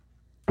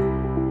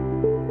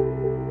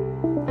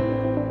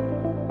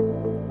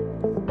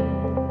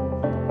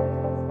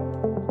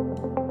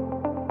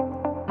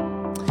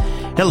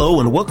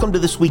Hello and welcome to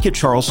This Week at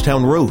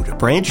Charlestown Road, a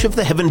branch of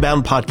the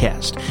Heavenbound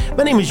podcast.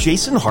 My name is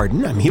Jason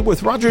Harden. I'm here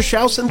with Roger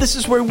Schaus, and this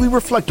is where we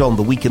reflect on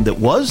the weekend that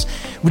was.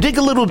 We dig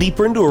a little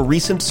deeper into a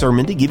recent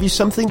sermon to give you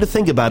something to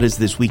think about as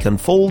this week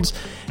unfolds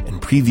and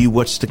preview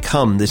what's to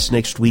come this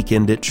next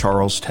weekend at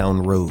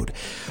Charlestown Road.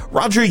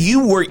 Roger,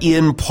 you were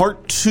in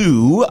part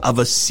 2 of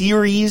a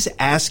series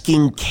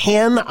asking,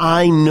 Can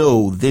I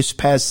Know, this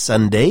past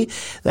Sunday.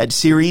 That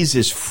series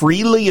is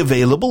freely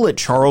available at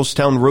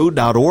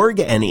charlestownroad.org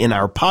and in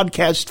our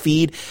podcast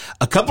feed.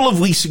 A couple of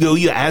weeks ago,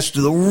 you asked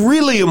the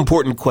really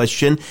important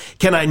question,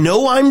 can I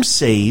know I'm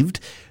saved?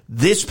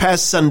 This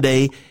past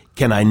Sunday,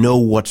 can I know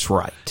what's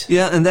right?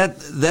 Yeah, and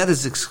that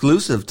is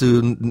exclusive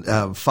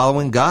to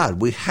following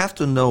God. We have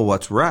to know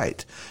what's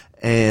right.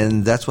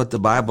 And that's what the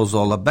Bible's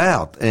all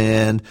about.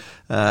 And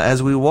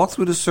as we walk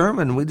through the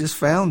sermon, we just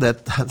found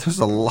that there's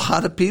a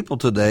lot of people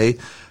today,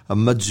 a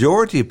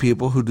majority of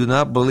people who do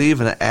not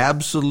believe in an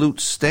absolute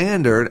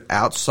standard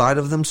outside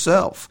of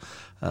themselves.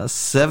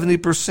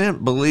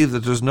 70% believe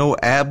that there's no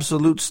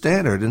absolute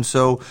standard. And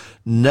so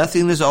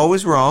nothing is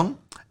always wrong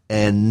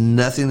and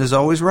nothing is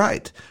always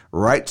right.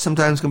 Right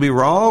sometimes can be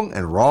wrong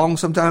and wrong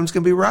sometimes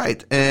can be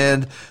right.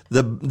 And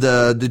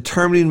the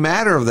determining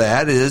matter of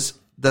that is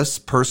this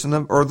person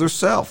or their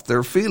self,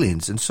 their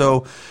feelings. And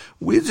so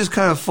we just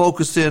kind of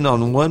focused in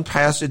on one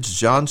passage,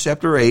 John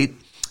chapter 8,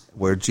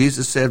 where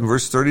Jesus said in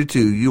verse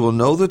 32, you will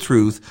know the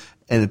truth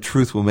and the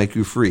truth will make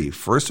you free.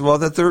 First of all,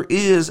 that there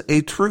is a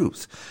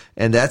truth,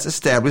 and that's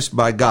established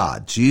by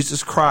God.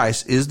 Jesus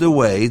Christ is the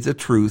way, the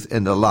truth,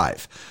 and the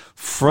life.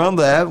 From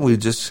that, we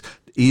just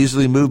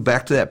easily move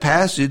back to that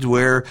passage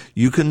where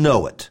you can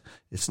know it.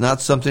 It's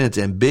not something that's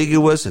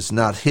ambiguous. It's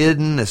not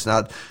hidden. It's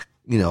not,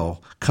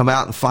 come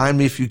out and find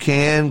me if you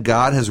can.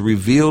 God has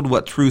revealed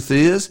what truth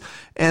is.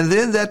 And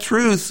then that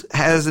truth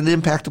has an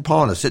impact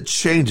upon us. It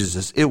changes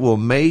us. It will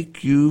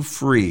make you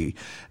free.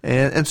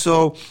 And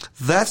so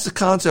that's the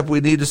concept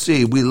we need to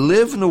see. We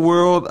live in a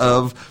world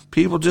of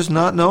people just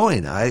not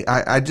knowing.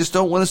 I just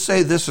don't want to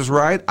say this is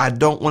right. I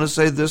don't want to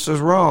say this is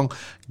wrong.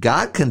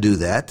 God can do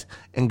that,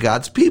 and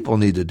God's people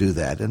need to do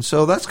that. And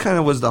so that's kind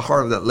of was the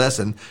heart of that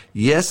lesson.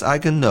 Yes, I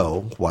can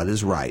know what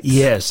is right.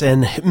 Yes,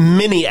 and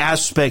many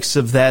aspects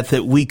of that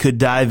we could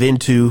dive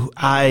into.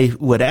 I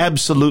would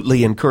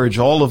absolutely encourage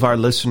all of our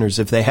listeners,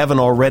 if they haven't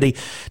already,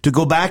 to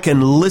go back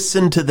and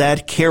listen to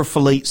that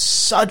carefully.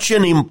 Such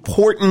an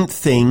important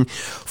thing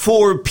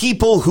for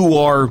people who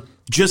are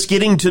just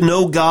getting to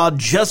know God,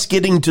 just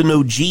getting to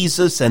know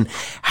Jesus and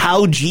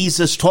how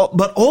Jesus taught,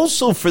 but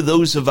also for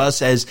those of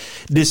us as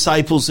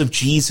disciples of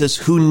Jesus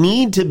who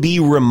need to be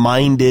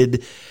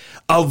reminded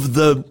of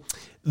the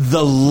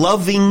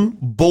loving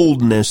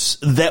boldness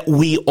that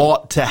we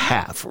ought to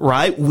have,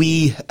 right?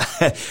 We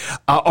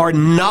are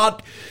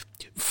not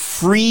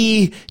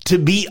free to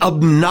be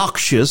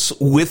obnoxious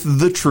with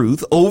the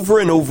truth over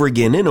and over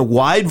again in a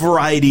wide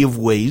variety of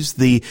ways.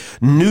 The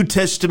New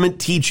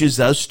Testament teaches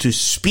us to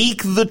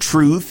speak the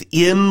truth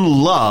in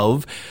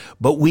love,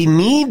 but we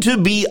need to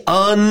be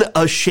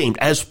unashamed,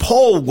 as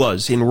Paul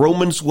was in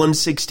Romans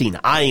 1:16.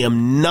 I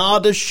am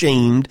not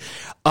ashamed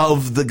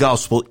of the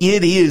gospel.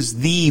 It is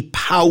the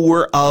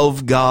power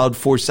of God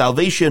for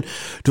salvation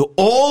to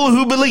all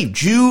who believe,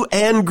 Jew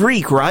and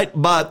Greek, right?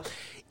 But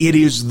it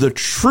is the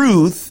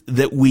truth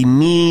that we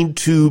need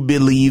to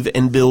believe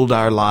and build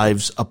our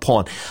lives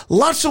upon.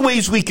 Lots of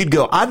ways we could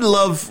go. I'd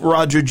love,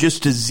 Roger,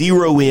 just to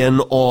zero in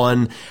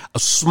on a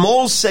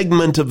small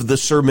segment of the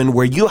sermon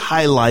where you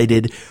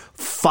highlighted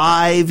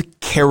 5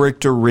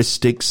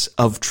 characteristics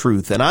of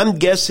truth. And I'm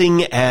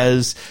guessing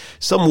as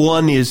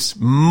someone is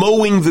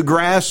mowing the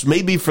grass,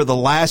 maybe for the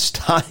last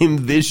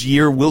time this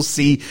year, we'll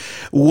see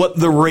what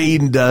the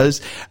rain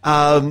does.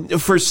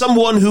 For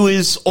someone who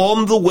is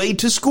on the way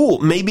to school,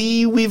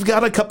 maybe we've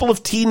got a couple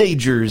of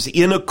teenagers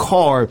in a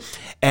car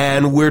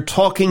and we're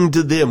talking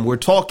to them. We're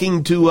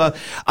talking to a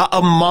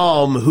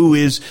mom who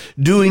is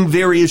doing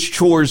various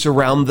chores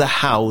around the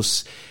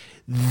house.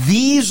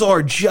 These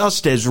are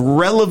just as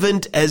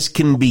relevant as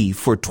can be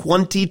for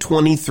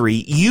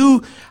 2023.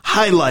 You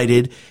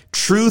highlighted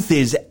truth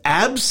is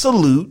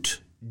absolute,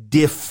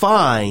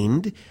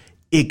 defined,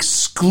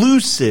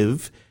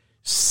 exclusive,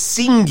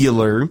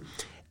 singular,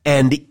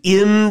 and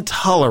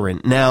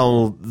intolerant.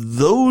 Now,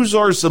 those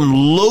are some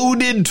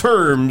loaded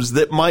terms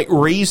that might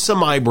raise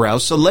some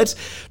eyebrows. So let's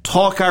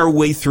talk our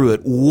way through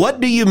it.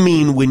 What do you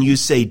mean when you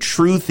say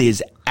truth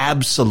is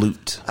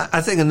absolute?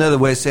 I think another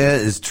way of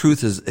saying it is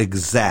truth is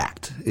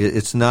exact.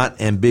 It's not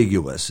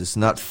ambiguous. It's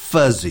not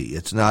fuzzy.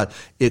 It's not,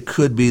 it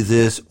could be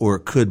this or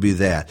it could be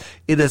that.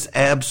 It is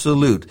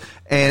absolute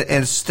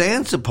and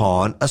stands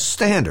upon a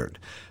standard.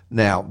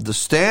 Now, the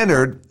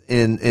standard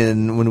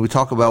in when we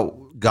talk about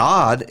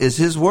God is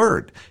His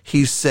Word.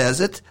 He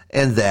says it,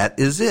 and that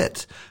is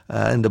it.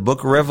 In the book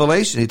of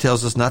Revelation, He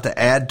tells us not to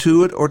add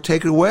to it or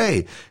take it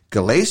away.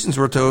 Galatians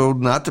were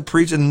told not to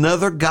preach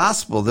another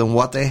gospel than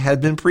what they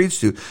had been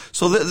preached to.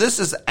 So this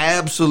is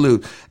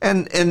absolute.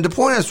 And the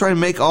point I was trying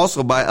to make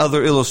also by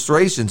other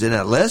illustrations in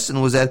that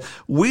lesson was that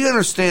we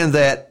understand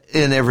that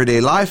in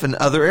everyday life in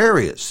other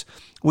areas.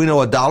 We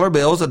know a dollar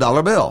bill is a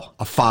dollar bill.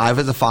 A 5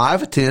 is a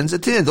 5. A 10 is a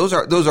 10. Those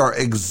are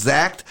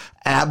exact,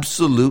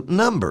 absolute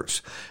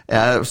numbers.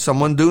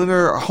 Someone doing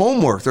their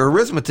homework, their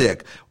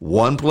arithmetic,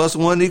 1 +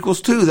 1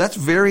 = 2. That's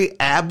very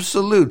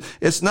absolute.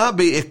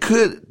 It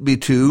could be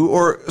 2,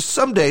 or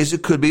some days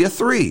it could be a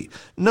 3.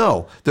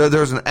 No,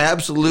 there's an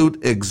absolute,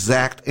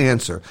 exact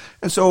answer.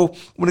 And so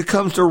when it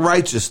comes to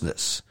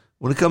righteousness,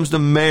 when it comes to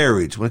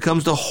marriage, when it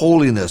comes to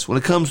holiness, when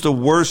it comes to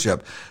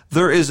worship,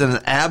 there is an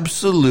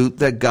absolute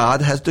that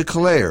God has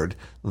declared.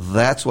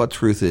 That's what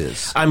truth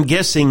is. I'm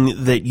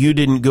guessing that you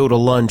didn't go to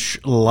lunch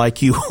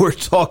like you were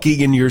talking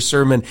in your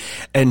sermon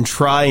and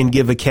try and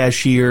give a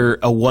cashier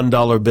a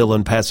 $1 bill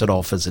and pass it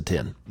off as a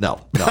 10.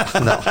 No.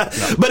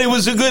 But it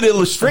was a good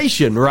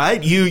illustration,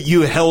 right?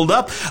 You held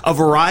up a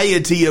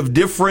variety of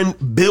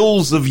different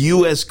bills of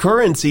U.S.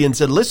 currency and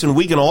said, listen,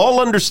 we can all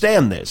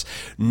understand this.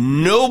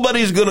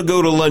 Nobody's going to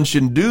go to lunch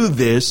and do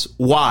this.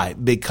 Why?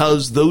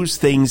 Because those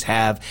things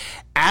have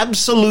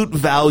absolute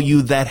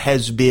value that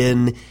has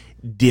been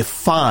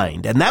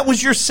defined. And that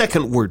was your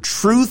second word.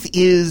 Truth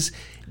is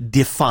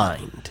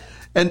defined.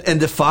 And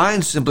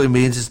defined simply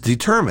means it's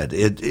determined.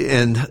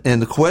 And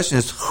the question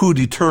is, who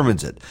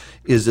determines it?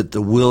 Is it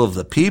the will of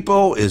the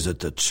people? Is it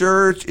the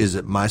church? Is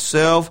it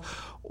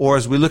myself? Or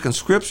as we look in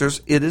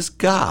scriptures, it is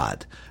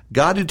God.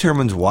 God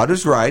determines what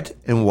is right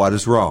and what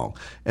is wrong.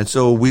 And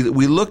so we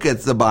look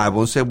at the Bible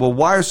and say, well,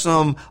 why are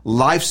some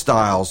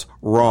lifestyles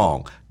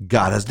wrong?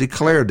 God has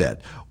declared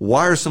that.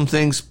 Why are some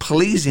things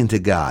pleasing to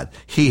God?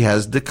 He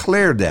has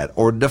declared that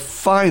or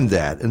defined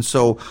that. And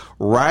so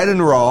right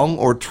and wrong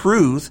or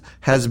truth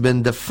has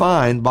been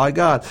defined by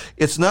God.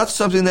 It's not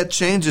something that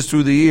changes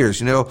through the years.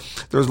 You know,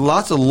 there's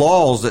lots of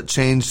laws that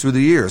change through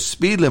the years.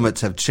 Speed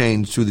limits have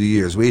changed through the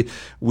years.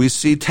 We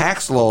see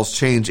tax laws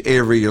change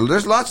every year.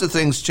 There's lots of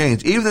things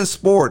change. Even in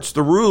sports,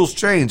 the rules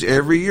change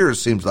every year, it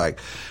seems like.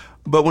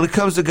 But when it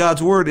comes to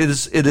God's word, it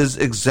is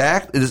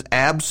exact, it is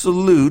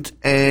absolute,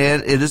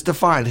 and it is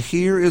defined.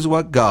 Here is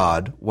what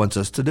God wants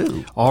us to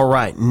do. All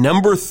right.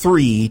 Number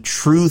 3,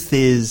 truth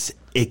is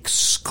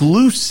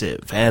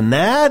exclusive. And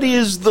that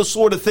is the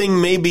sort of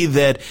thing maybe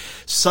that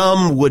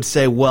some would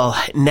say,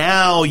 well,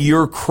 now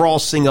you're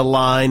crossing a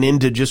line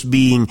into just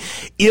being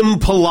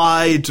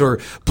impolite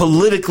or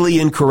politically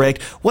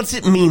incorrect. What's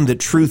it mean that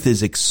truth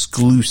is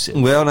exclusive?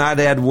 Well, and I'd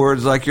add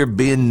words like you're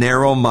being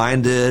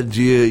narrow-minded,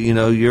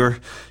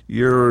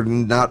 you're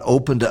not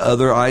open to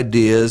other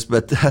ideas.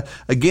 But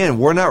again,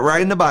 we're not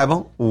writing the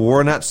Bible.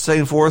 We're not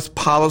setting forth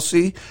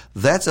policy.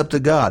 That's up to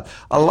God.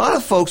 A lot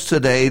of folks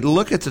today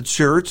look at the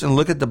church and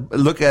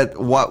look at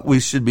what we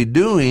should be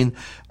doing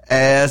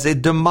as a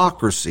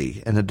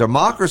democracy. And a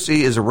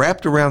democracy is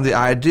wrapped around the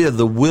idea of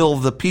the will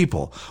of the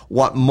people.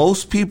 What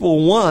most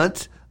people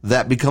want,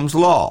 that becomes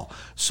law.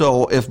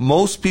 So if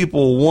most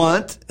people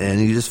want,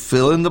 and you just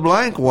fill in the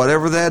blank,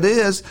 whatever that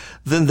is,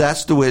 then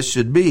that's the way it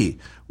should be.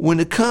 When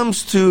it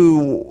comes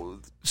to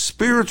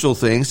spiritual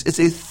things, it's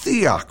a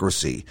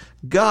theocracy.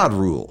 God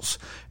rules.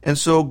 And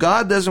so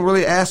God doesn't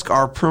really ask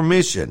our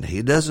permission.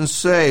 He doesn't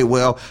say,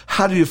 well,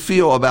 how do you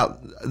feel about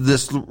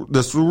this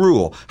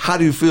rule? How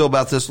do you feel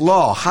about this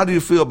law? How do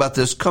you feel about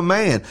this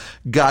command?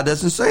 God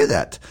doesn't say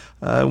that.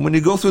 When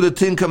you go through the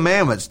 10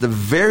 commandments, the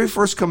very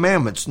first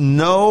commandments,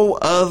 no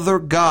other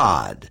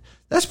God.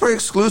 That's pretty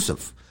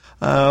exclusive.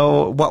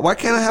 Why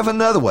can't I have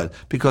another one?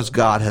 Because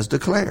God has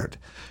declared.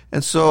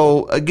 And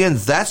so, again,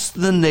 that's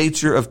the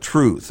nature of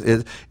truth.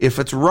 If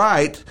it's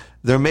right,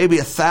 there may be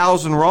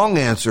 1,000 wrong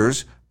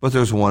answers, but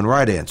there's one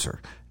right answer.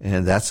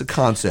 And that's a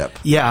concept.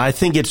 Yeah, I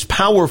think it's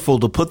powerful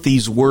to put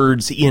these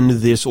words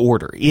in this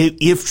order.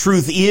 If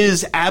truth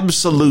is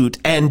absolute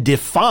and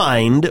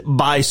defined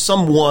by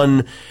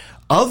someone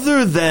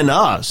other than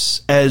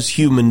us as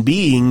human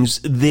beings,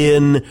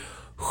 then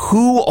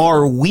who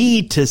are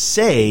we to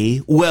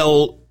say,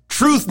 well,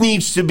 truth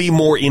needs to be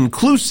more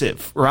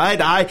inclusive, right?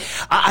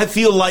 I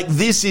feel like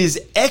this is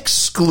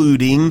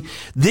excluding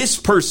this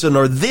person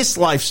or this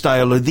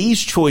lifestyle or these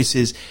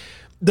choices.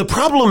 The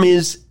problem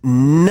is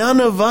none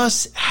of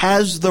us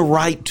has the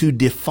right to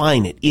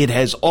define it. It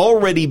has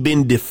already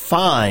been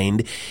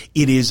defined.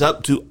 It is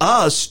up to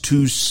us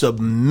to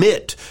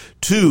submit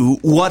to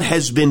what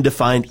has been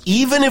defined,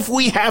 even if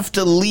we have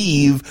to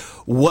leave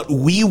what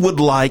we would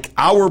like,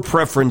 our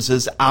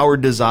preferences, our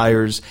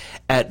desires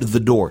at the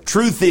door.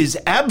 Truth is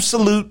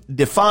absolute,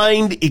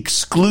 defined,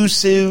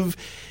 exclusive.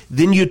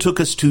 Then you took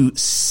us to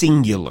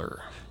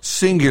singular.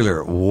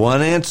 Singular,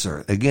 one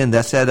answer. Again,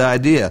 that's that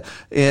idea.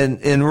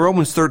 In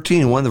Romans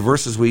 13, one of the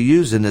verses we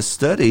use in this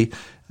study,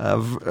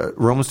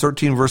 Romans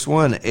 13, verse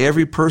 1,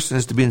 every person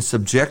is to be in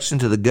subjection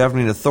to the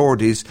governing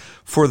authorities,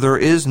 for there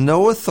is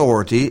no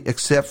authority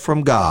except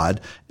from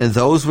God, and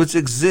those which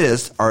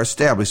exist are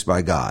established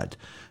by God.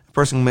 A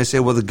person may say,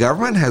 well, the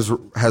government has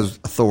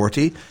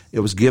authority. It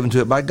was given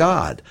to it by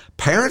God.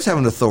 Parents have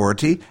an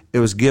authority. It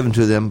was given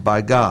to them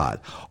by God.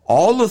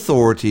 All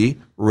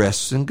authority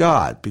rests in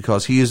God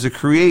because he is the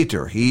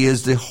creator. He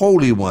is the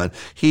Holy One.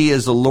 He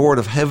is the Lord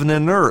of heaven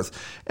and earth.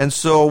 And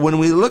so when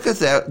we look at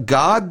that,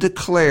 God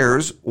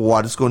declares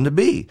what it's going to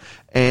be.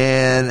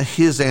 And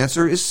his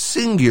answer is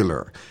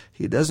singular.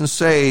 He doesn't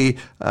say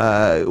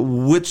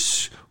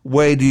which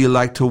way do you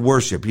like to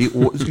worship. You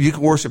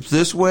can worship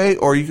this way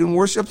or you can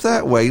worship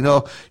that way. You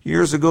know,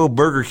 years ago,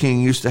 Burger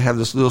King used to have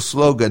this little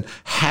slogan,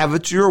 have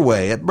it your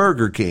way at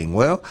Burger King.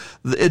 Well,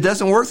 it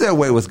doesn't work that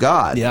way with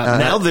God. Yeah,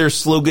 now their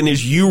slogan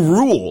is you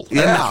rule.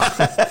 Yeah.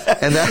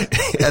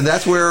 and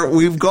that's where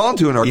we've gone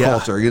to in our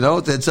culture. You know,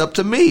 it's up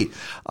to me.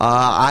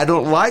 I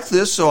don't like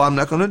this, so I'm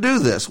not going to do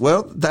this.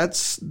 Well,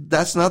 that's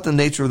not the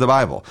nature of the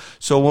Bible.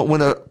 So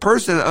when a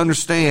person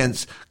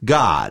understands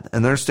God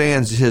and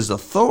understands his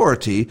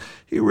authority,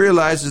 he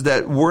realizes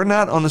that we're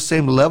not on the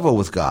same level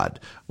with God.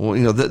 Well,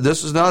 you know,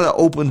 this is not an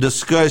open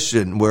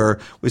discussion where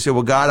we say,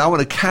 well, God, I want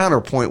to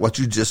counterpoint what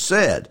you just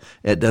said.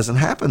 It doesn't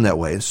happen that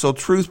way. And so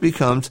truth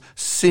becomes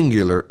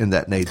singular in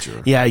that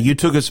nature. Yeah, you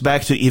took us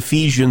back to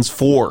Ephesians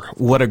 4.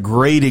 What a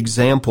great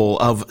example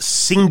of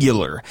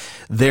singular.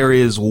 There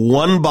is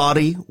one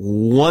body,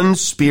 one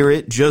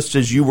spirit, just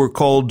as you were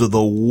called to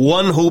the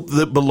one hope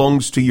that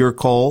belongs to your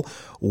call,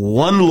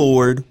 one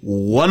Lord,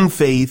 one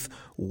faith,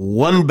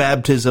 one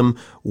baptism,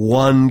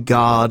 one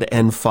God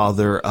and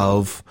Father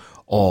of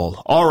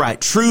all. All right.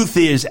 Truth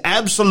is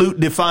absolute,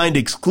 defined,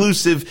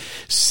 exclusive,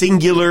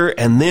 singular.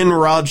 And then,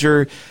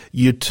 Roger,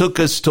 you took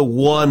us to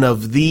one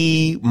of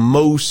the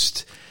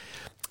most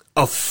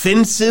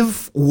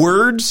offensive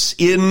words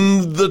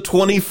in the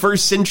 21st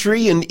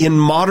century and in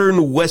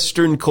modern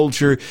Western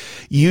culture.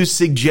 You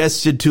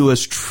suggested to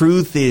us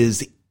truth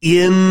is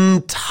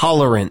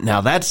intolerant.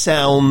 Now that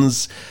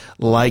sounds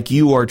like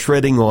you are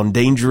treading on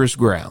dangerous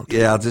ground.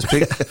 Yeah, just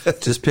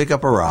pick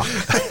up a rock.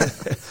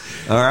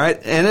 All right.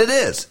 And it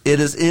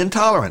is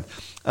intolerant.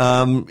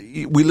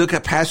 We look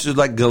at passages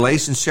like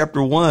Galatians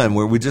chapter 1,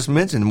 where we just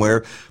mentioned,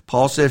 where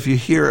Paul said, if you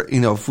hear, you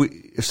know,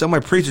 if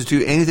somebody preaches to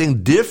you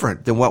anything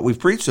different than what we've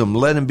preached to them,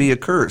 let him be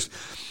accursed.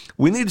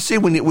 We need to see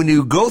when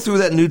you go through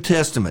that New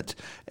Testament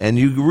and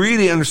you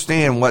really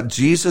understand what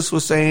Jesus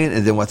was saying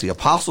and then what the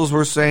apostles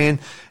were saying,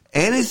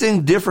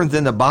 anything different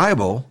than the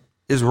Bible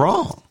is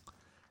wrong.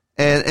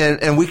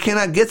 And we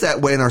cannot get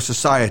that way in our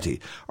society.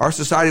 Our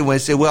society may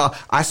say, well,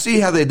 I see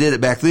how they did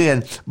it back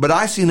then, but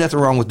I see nothing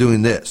wrong with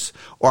doing this.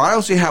 Or I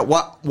don't see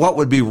what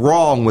would be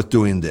wrong with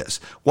doing this.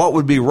 What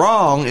would be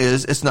wrong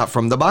is it's not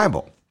from the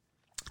Bible.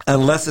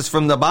 Unless it's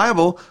from the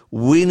Bible,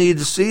 we need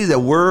to see that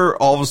we're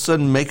all of a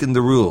sudden making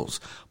the rules.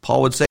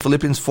 Paul would say,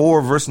 Philippians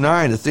 4 verse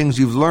 9, the things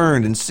you've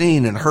learned and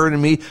seen and heard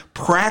in me,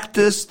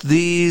 practice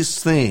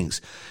these things.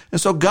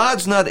 And so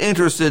God's not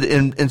interested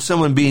in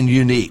someone being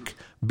unique,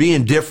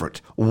 being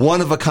different, one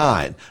of a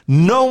kind.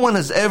 No one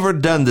has ever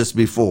done this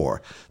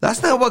before.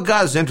 That's not what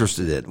God's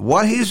interested in.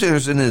 What he's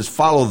interested in is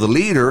follow the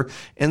leader,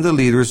 and the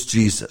leader is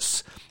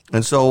Jesus.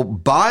 And so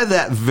by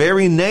that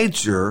very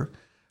nature,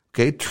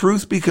 okay,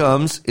 truth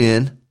becomes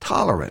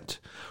intolerant.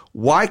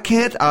 Why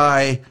can't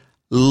I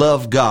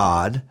love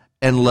God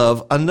and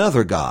love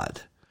another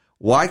God?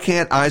 Why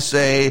can't I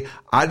say,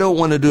 I don't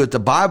want to do it the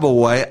Bible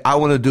way, I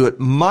want to do it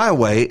my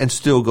way and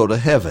still go to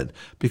heaven?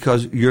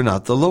 Because you're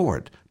not the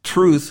Lord.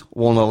 Truth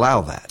won't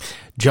allow that.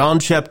 John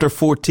chapter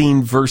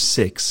 14 verse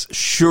 6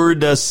 sure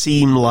does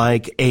seem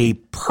like a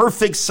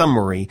perfect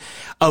summary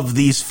of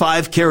these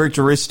 5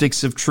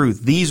 characteristics of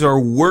truth. These are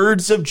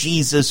words of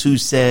Jesus who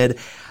said,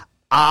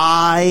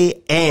 I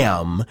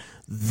am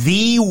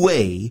the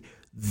way,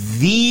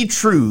 the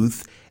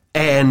truth,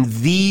 and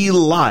the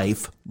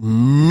life.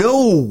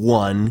 No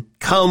one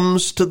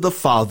comes to the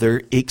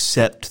Father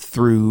except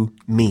through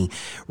me.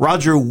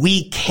 Roger,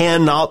 we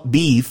cannot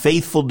be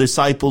faithful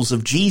disciples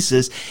of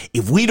Jesus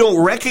if we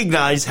don't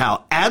recognize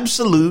how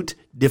absolute,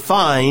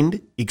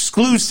 defined,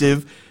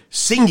 exclusive,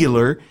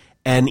 singular,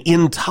 and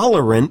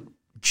intolerant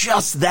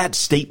just that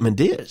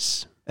statement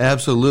is.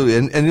 Absolutely.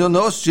 And you'll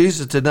notice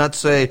Jesus did not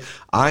say,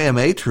 I am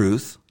a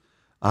truth.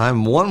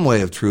 I'm one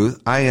way of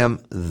truth. I am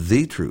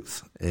the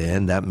truth.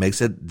 And that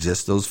makes it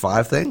just those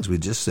 5 things we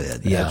just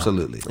said. Yeah.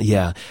 Absolutely.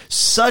 Yeah.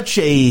 Such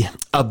a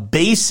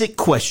basic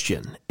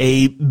question,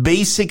 a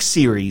basic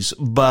series,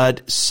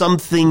 but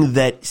something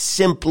that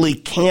simply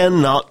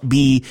cannot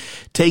be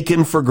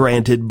taken for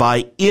granted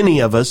by any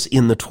of us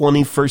in the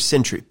 21st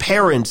century.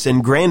 Parents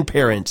and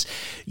grandparents,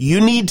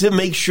 you need to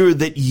make sure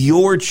that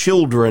your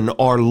children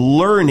are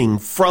learning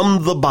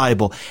from the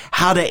Bible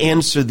how to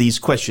answer these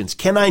questions.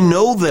 Can I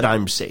know that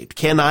I'm saved?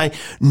 Can I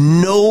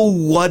know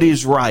what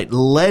is right?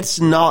 Let's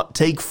not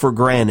take for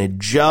granted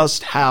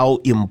just how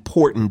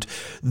important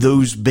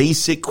those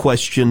basic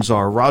questions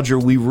are. Roger,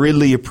 we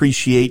really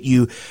appreciate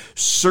you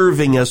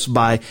serving us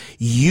by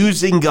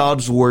using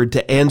God's Word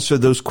to answer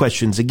those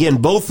questions. Again,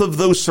 both of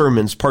those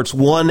sermons, parts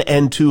 1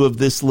 and 2 of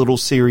this little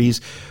series,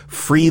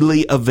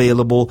 freely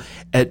available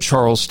at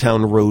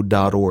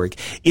charlestownroad.org.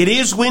 It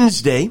is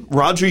Wednesday.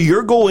 Roger,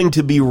 you're going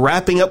to be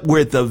wrapping up.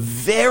 We're at the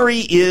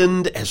very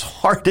end, as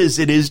hard as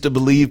it is to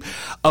believe,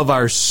 of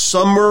our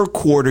summer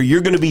quarter.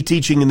 You're going to be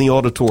teaching in the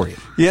auditorium.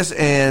 Yes,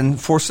 and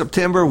for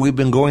September, we've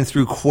been going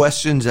through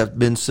questions that have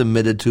been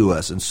submitted to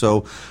us. And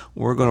so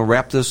we're going to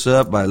wrap this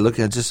up by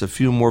looking at just a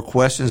few more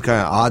questions, kind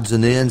of odds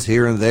and ends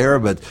here and there,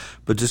 but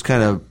just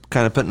kind of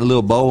putting a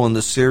little bow on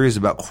this series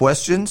about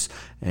questions.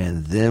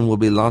 And then we'll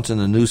be launching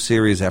a new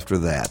series after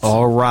that.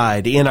 All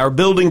right. In our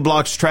Building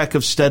Blocks track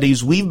of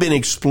studies, we've been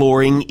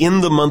exploring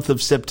in the month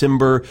of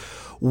September,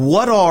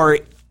 what are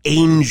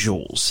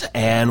angels?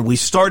 And we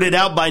started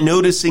out by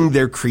noticing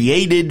they're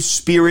created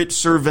spirit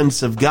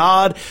servants of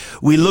God.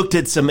 We looked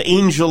at some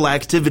angel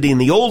activity in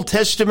the Old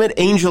Testament,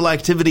 angel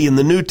activity in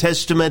the New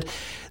Testament.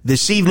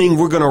 This evening,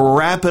 we're going to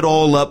wrap it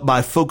all up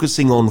by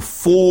focusing on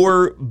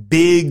 4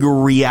 big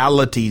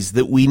realities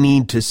that we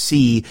need to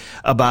see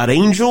about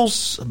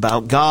angels,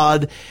 about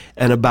God,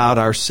 and about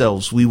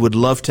ourselves. We would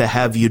love to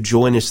have you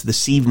join us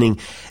this evening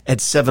at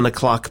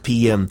 7:00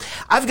 p.m.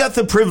 I've got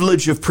the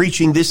privilege of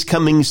preaching this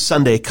coming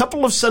Sunday. A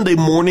couple of Sunday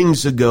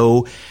mornings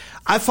ago,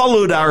 I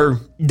followed our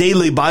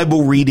daily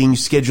Bible reading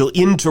schedule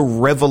into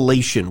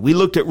Revelation. We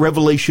looked at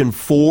Revelation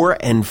 4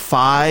 and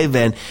 5,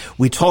 and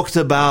we talked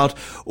about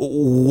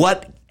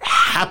what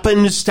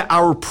happens to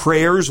our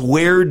prayers.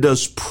 Where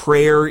does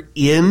prayer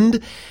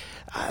end?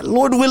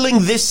 Lord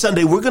willing, this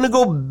Sunday, we're going to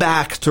go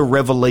back to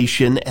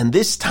Revelation, and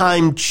this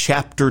time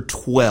chapter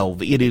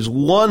 12. It is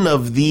one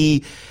of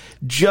the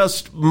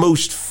just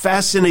most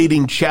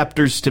fascinating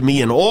chapters to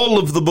me in all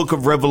of the book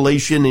of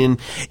Revelation,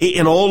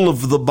 in all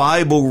of the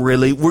Bible,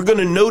 really. We're going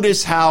to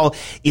notice how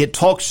it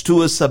talks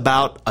to us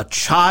about a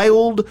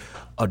child,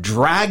 a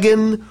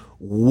dragon,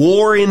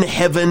 war in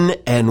heaven,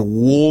 and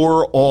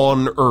war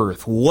on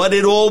earth. What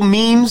it all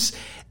means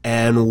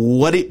and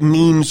what it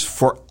means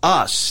for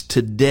us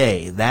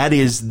today. That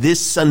is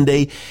this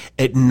Sunday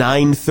at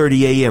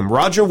 9:30 a.m.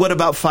 Roger, what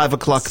about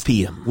 5:00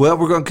 p.m.? Well,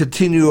 we're going to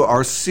continue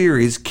our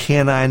series,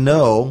 Can I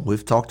Know?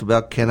 We've talked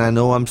about, can I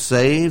know I'm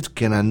saved?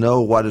 Can I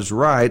know what is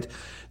right?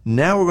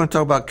 Now we're going to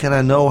talk about, can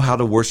I know how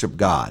to worship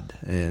God?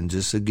 And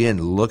just,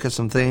 again, look at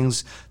some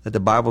things that the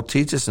Bible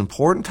teaches,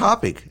 important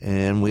topic,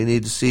 and we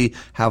need to see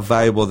how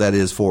valuable that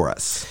is for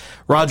us.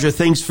 Roger,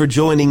 thanks for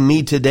joining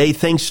me today.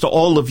 Thanks to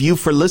all of you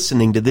for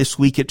listening to This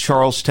Week at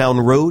Charlestown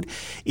Road.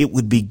 It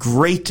would be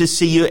great to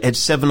see you at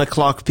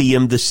 7:00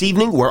 p.m. this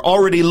evening. We're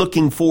already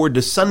looking forward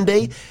to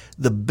Sunday,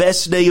 the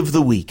best day of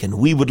the week, and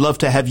we would love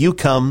to have you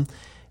come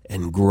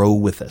and grow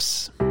with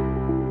us.